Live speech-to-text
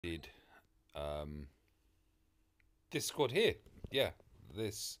did um, this squad here. Yeah,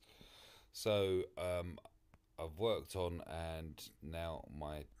 this. So I've worked on, and now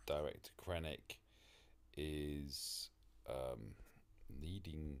my director Krennic is um,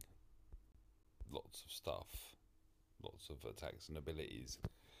 needing lots of stuff, lots of attacks and abilities.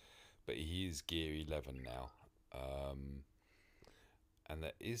 But he is gear 11 now. Um, and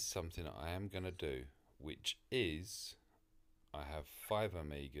there is something I am going to do, which is I have 5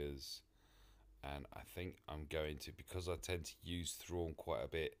 Omegas, and I think I'm going to, because I tend to use Thrawn quite a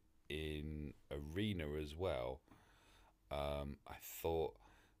bit in Arena as well. I thought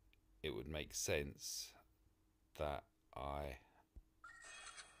it would make sense that I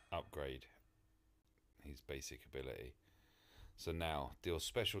upgrade his basic ability. So now, deal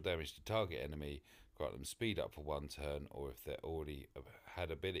special damage to target enemy, grant them speed up for 1 turn, or if they're already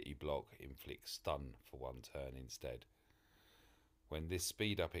had ability block, inflict stun for 1 turn instead. When this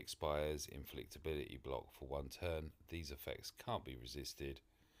speed up expires, inflict ability block for 1 turn. These effects can't be resisted.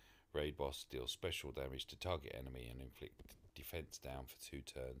 Raid boss deals special damage to target enemy and inflict defense down for 2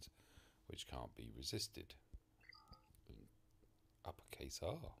 turns, which can't be resisted. Uppercase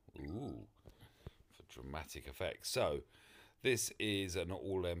R. Ooh, for dramatic effects. So, this is an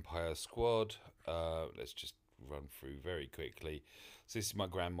all Empire squad. Let's just run through very quickly. So, this is my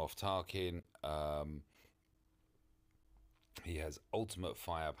Grand Moff Tarkin. He has ultimate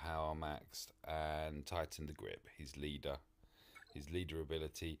firepower maxed and Tighten the Grip, his leader. His leader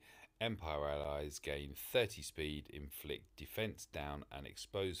ability, Empire allies gain 30 speed, inflict defense down, and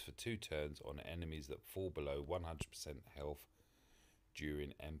expose for 2 turns on enemies that fall below 100% health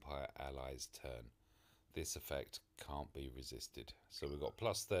during Empire allies' turn. This effect can't be resisted. So we've got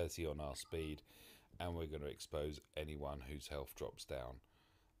plus 30 on our speed, and we're going to expose anyone whose health drops down.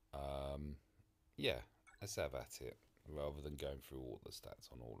 Yeah, let's have at it, rather than going through all the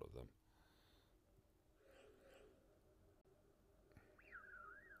stats on all of them.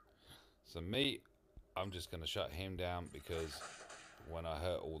 So me, I'm just going to shut him down, because when I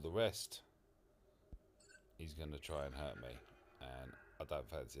hurt all the rest, he's going to try and hurt me. And I don't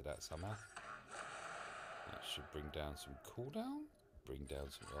fancy that somehow. That should bring down some cooldown. Bring down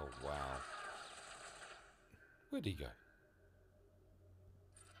some... Oh, wow. Where'd he go?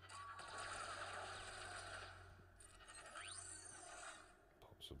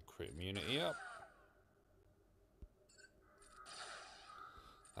 Pop some crit immunity up.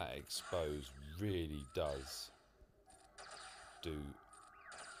 That expose really does do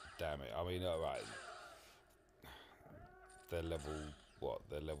damage. I mean, alright. They're level... What?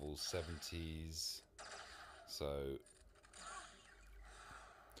 They're level 70s. So...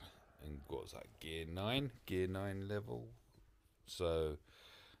 And what's that? Gear 9? Gear 9 level. So...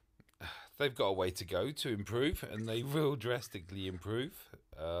 They've got a way to go to improve, and they will drastically improve.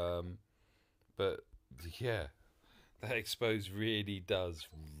 But yeah, that expose really does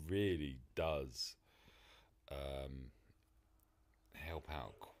help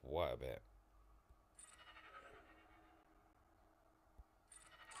out quite a bit.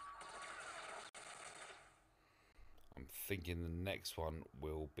 I'm thinking the next one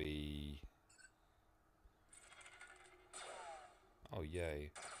will be... Oh,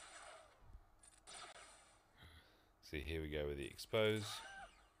 yay. See, here we go with the expose.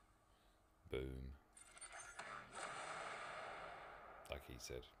 Boom. Like he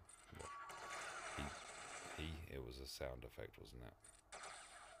said. Well, it was a sound effect, wasn't it?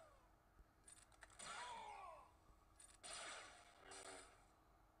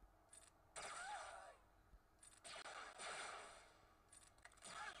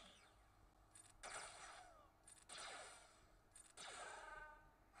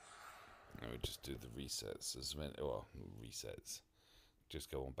 I would just do the resets as many, well, resets.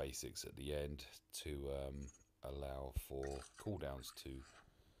 Just go on basics at the end to allow for cooldowns to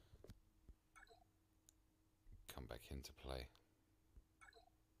come back into play.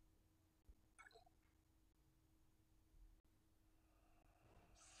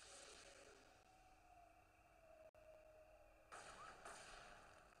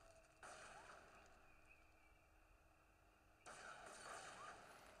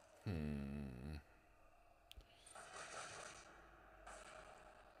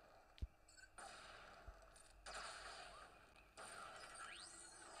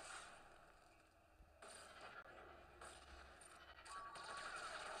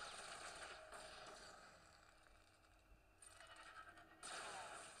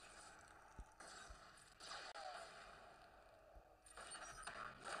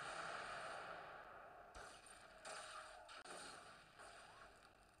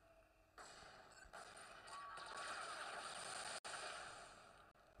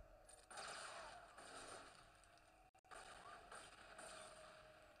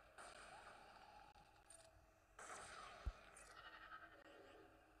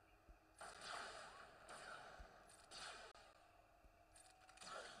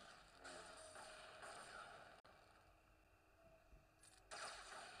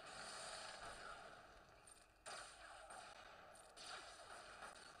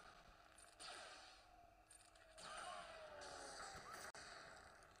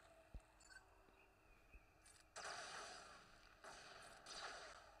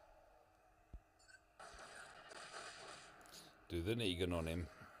 Do the Negan on him.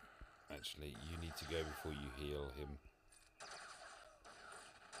 Actually, you need to go before you heal him.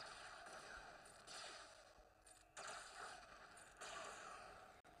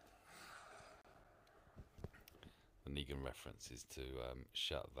 The Negan reference is to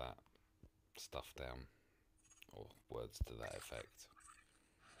shut that stuff down, or words to that effect.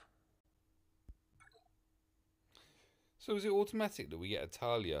 So is it automatic that we get a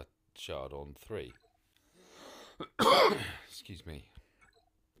Talia shard on 3? Excuse me.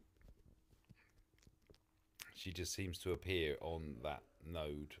 She just seems to appear on that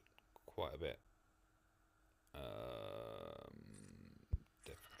node quite a bit.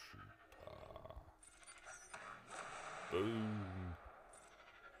 Death Trooper. Boom.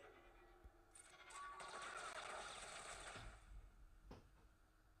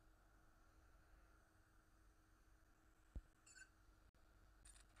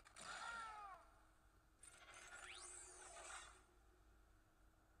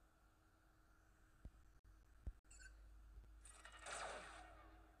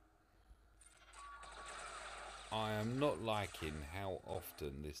 I am not liking how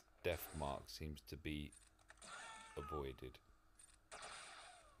often this death mark seems to be avoided.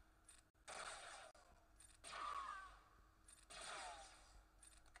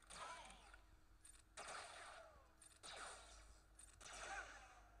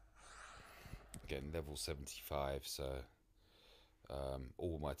 Again, level 75, so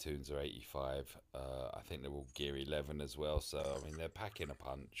all my tunes are 85. I think they're all gear 11 as well, so I mean they're packing a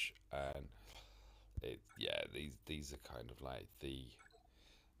punch, and these are kind of like the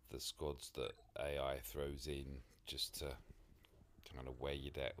squads that AI throws in just to kind of wear you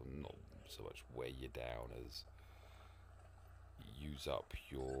down. Not so much wear you down as use up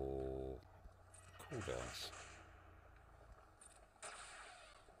your cooldowns.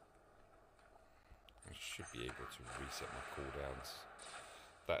 I should be able to reset my cooldowns.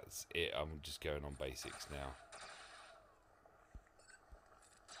 That's it. I'm just going on basics now.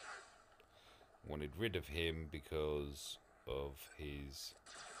 Wanted rid of him because of his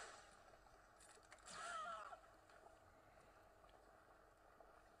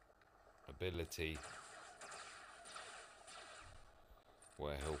ability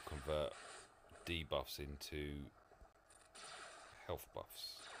where he'll convert debuffs into health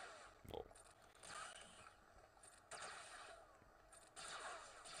buffs. Well,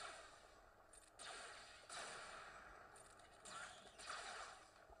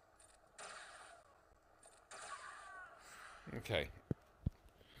 okay.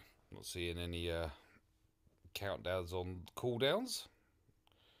 Not seeing any countdowns on cooldowns.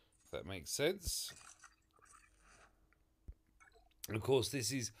 If that makes sense. And of course,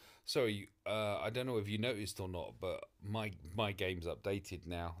 this is sorry. I don't know if you noticed or not, but my game's updated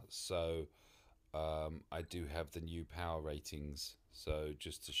now, so I do have the new power ratings. So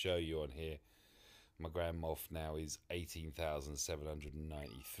just to show you on here, my Grand Moff now is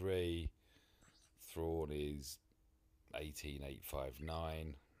 18,793. Thrawn is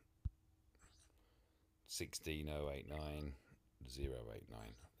 18,859. 16,089.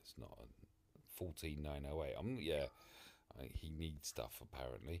 089. It's not 14,908. He needs stuff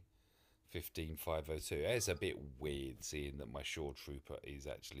apparently. 15,502. It's a bit weird seeing that my Shore Trooper is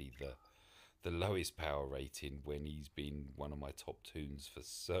actually the lowest power rating when he's been one of my top tunes for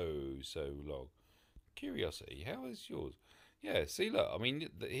so long. Curiosity, how is yours? Yeah, see, look, I mean,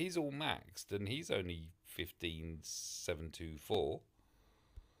 he's all maxed and he's only 15,724.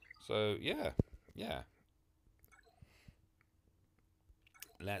 So yeah.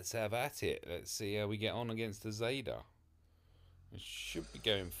 Let's have at it. Let's see how we get on against the Zeta. We should be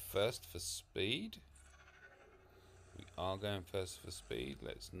going first for speed. We are going first for speed.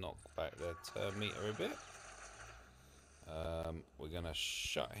 Let's knock back their turn meter a bit. We're going to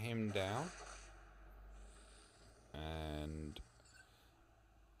shut him down. And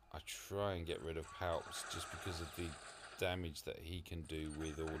I try and get rid of Palps just because of the damage that he can do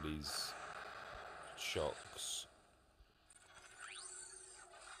with all these shocks.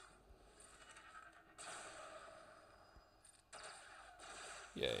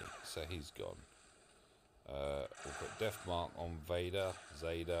 Yay, so he's gone. We'll put Death Mark on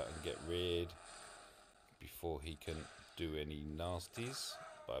Zeta and get rid before he can do any nasties.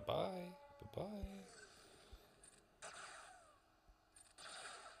 Bye-bye. Bye-bye.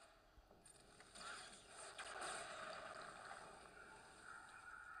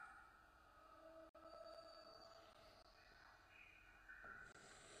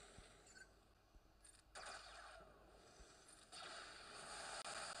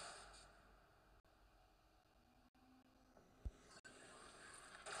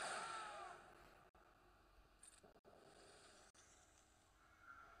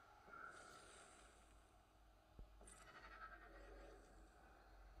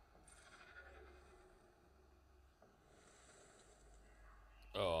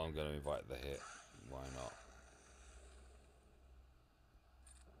 I'm going to invite the hit. Why not?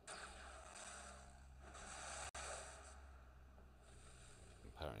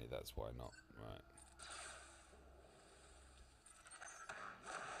 Apparently that's why not. Right.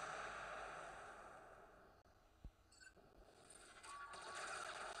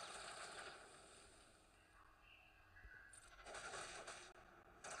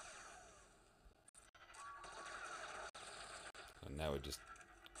 And now we're just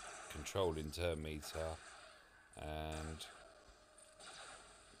controlling turn meter and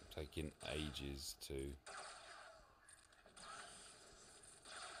taking ages to...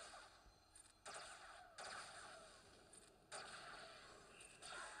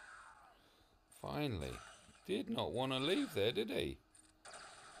 Finally. Did not want to leave there, did he?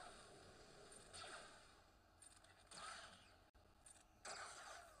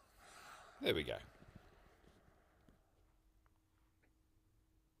 There we go.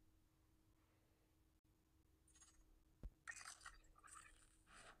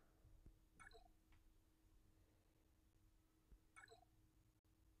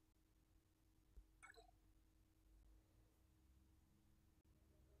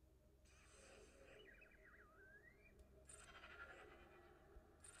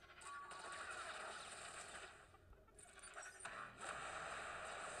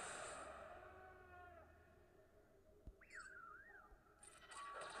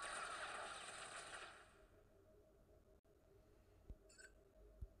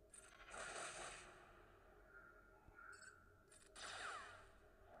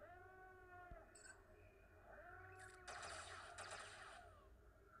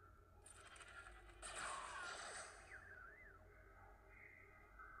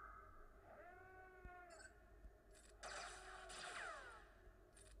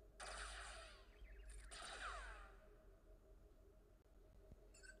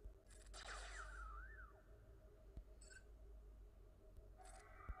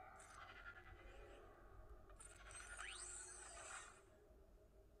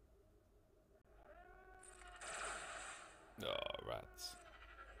 Oh, rats.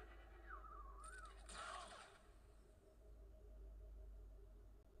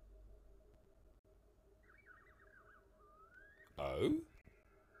 Oh?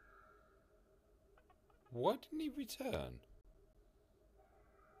 Why didn't he return?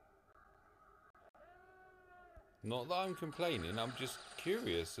 Not that I'm complaining, I'm just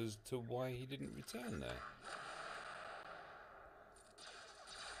curious as to why he didn't return there.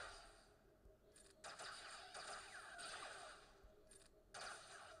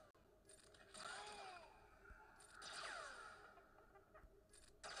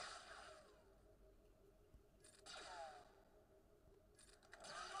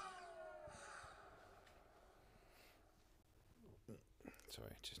 Sorry,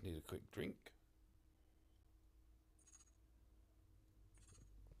 just need a quick drink.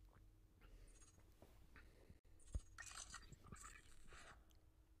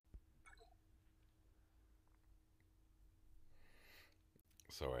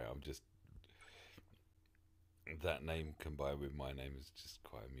 Sorry, I'm just... That name combined with my name is just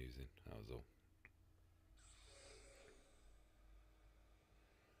quite amusing, that was all.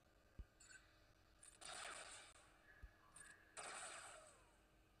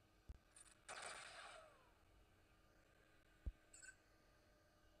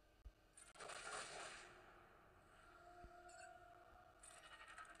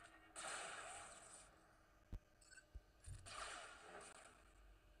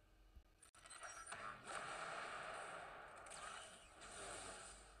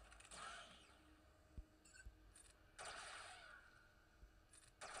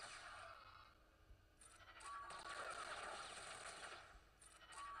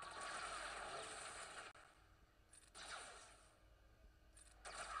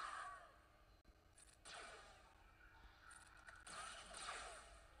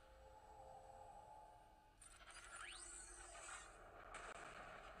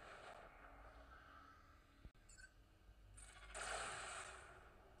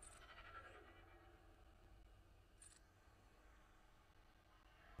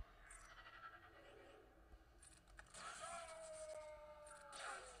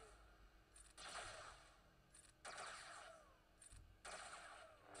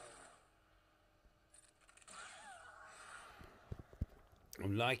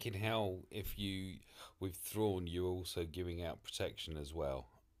 I'm liking how if you, with Thrawn, you're also giving out protection as well.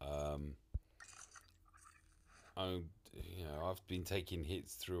 I, I've been taking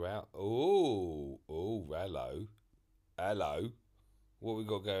hits throughout. Oh, hello, hello. What we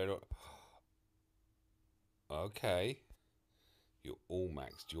got going on? Okay, You're all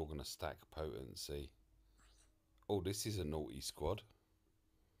maxed. You're going to stack potency. Oh, this is a naughty squad.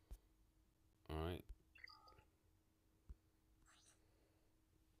 Alright.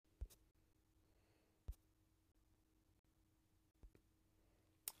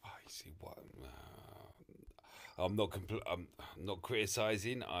 I see what... I'm not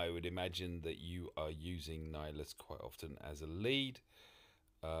criticizing. I would imagine that you are using Nihilus quite often as a lead.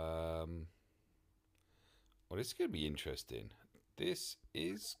 Well, this is going to be interesting. This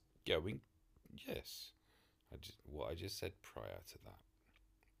is going... Yes. What I just said prior to that.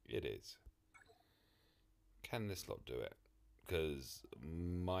 It is. Can this lot do it? Because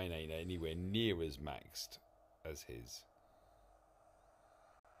mine ain't anywhere near as maxed as his.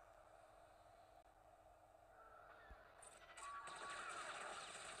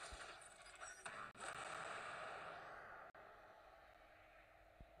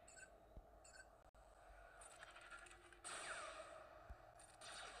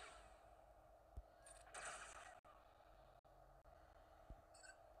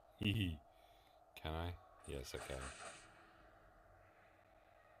 Can I? Yes, I can.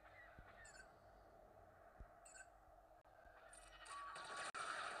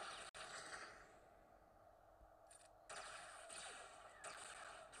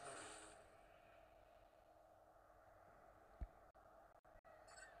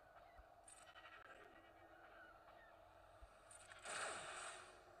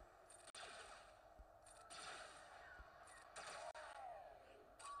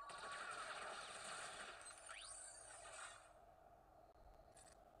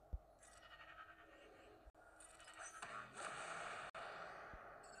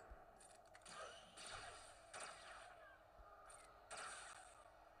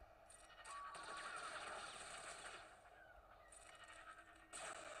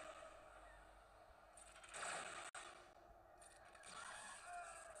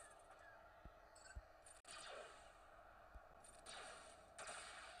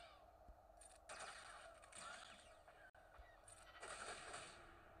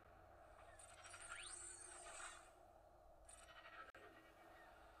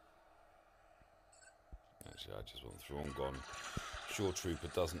 Actually, I just want Thrawn gone. Shore Trooper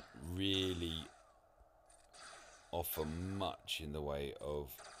doesn't really offer much in the way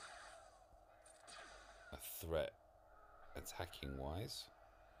of a threat attacking wise.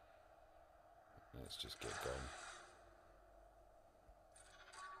 Let's just get going.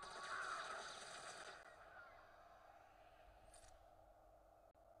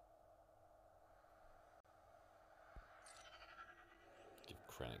 Give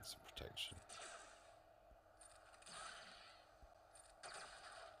Krennic some protection.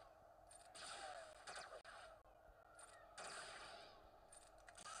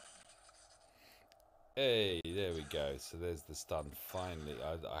 Hey, there we go. So there's the stun. Finally,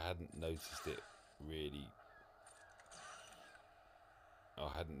 I hadn't noticed it really. I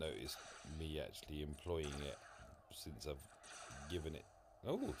hadn't noticed me actually employing it since I've given it.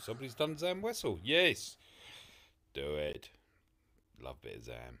 Oh, somebody's done Zam Wessel. Yes, do it. Love a bit of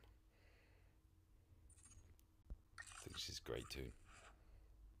Zam. I think she's great too.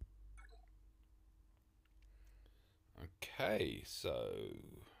 Okay, so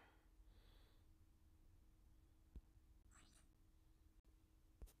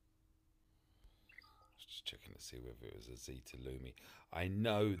just checking to see whether it was a Zeta Lumi. I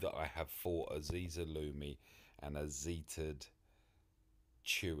know that I have fought a Zeta Lumi and a Zetaed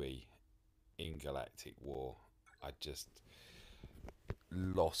Chewie in Galactic War. I just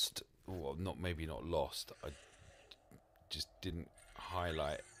lost, well, maybe not lost. I just didn't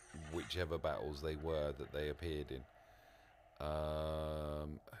highlight whichever battles they were that they appeared in.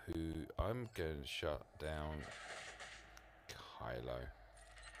 Who I'm going to shut down Kylo.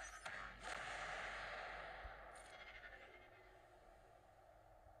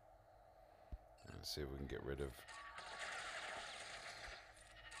 Let's see if we can get rid of...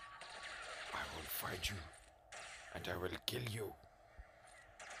 I will find you, and I will kill you.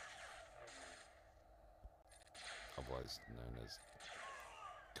 Otherwise known as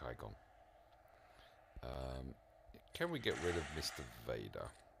Qui-Gon. Can we get rid of Mr. Vader?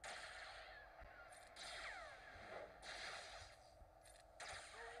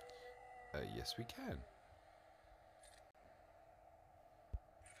 Yes, we can.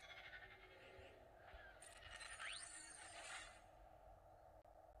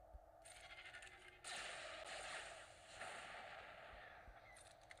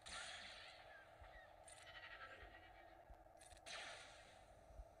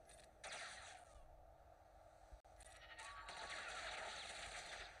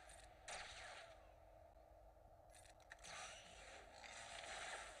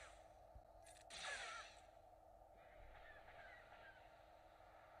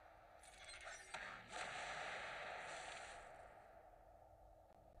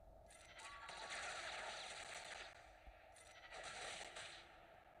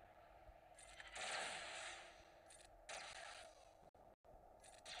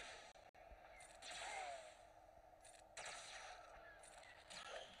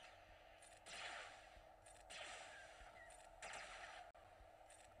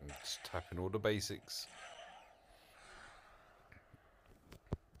 Just tapping all the basics.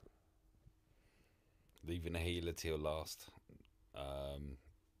 Leaving a healer till last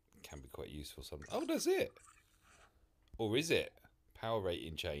can be quite useful. Oh, that's it. Or is it? Power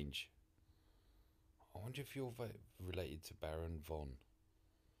rating change. I wonder if you're related to Baron Von.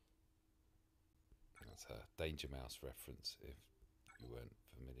 That's a Danger Mouse reference, if you weren't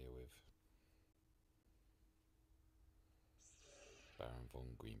familiar with Baron Von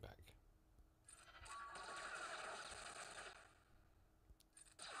Greenback.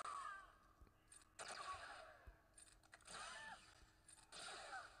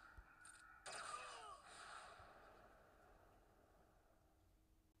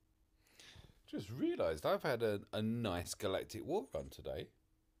 Just realised I've had a nice Galactic War run today.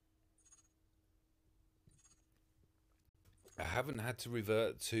 I haven't had to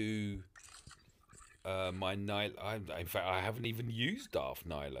revert to my Nihilus. In fact, I haven't even used Darth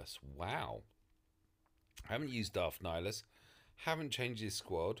Nihilus. Wow. I haven't used Darth Nihilus. Haven't changed his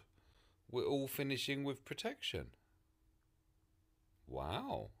squad. We're all finishing with protection.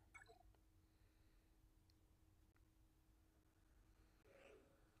 Wow.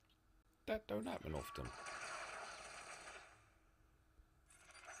 That don't happen often.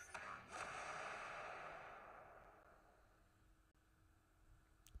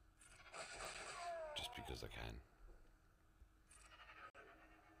 Just because I can.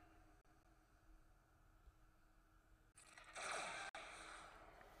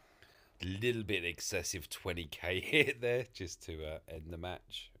 Little bit excessive 20k hit there just to end the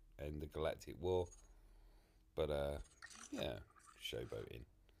match, end the Galactic War. But yeah, showboating.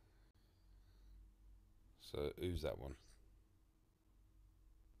 So who's that one?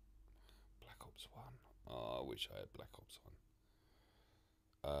 Black Ops 1. Oh, I wish I had Black Ops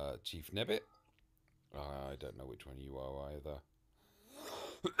 1. Chief Nebbit. I don't know which one you are either.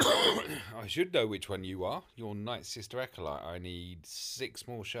 I should know which one you are. Your Night Sister Acolyte. I need 6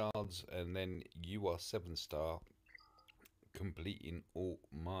 more shards, and then you are 7-star, completing all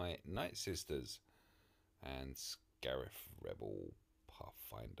my Night Sisters. And Scarif Rebel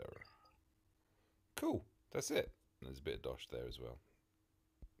Pathfinder. Cool. That's it. There's a bit of dosh there as well.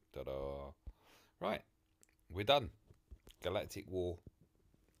 Ta-da. Right. We're done. Galactic War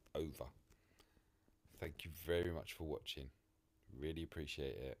over. Thank you very much for watching. Really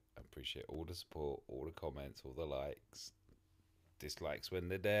appreciate it. I appreciate all the support, all the comments, all the likes, dislikes when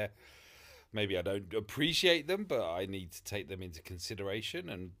they're there. Maybe I don't appreciate them, but I need to take them into consideration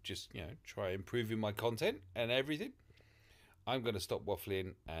and just, try improving my content and everything. I'm going to stop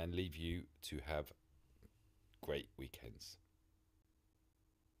waffling and leave you to have great weekends.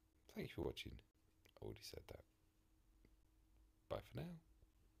 Thank you for watching. I already said that. Bye for now.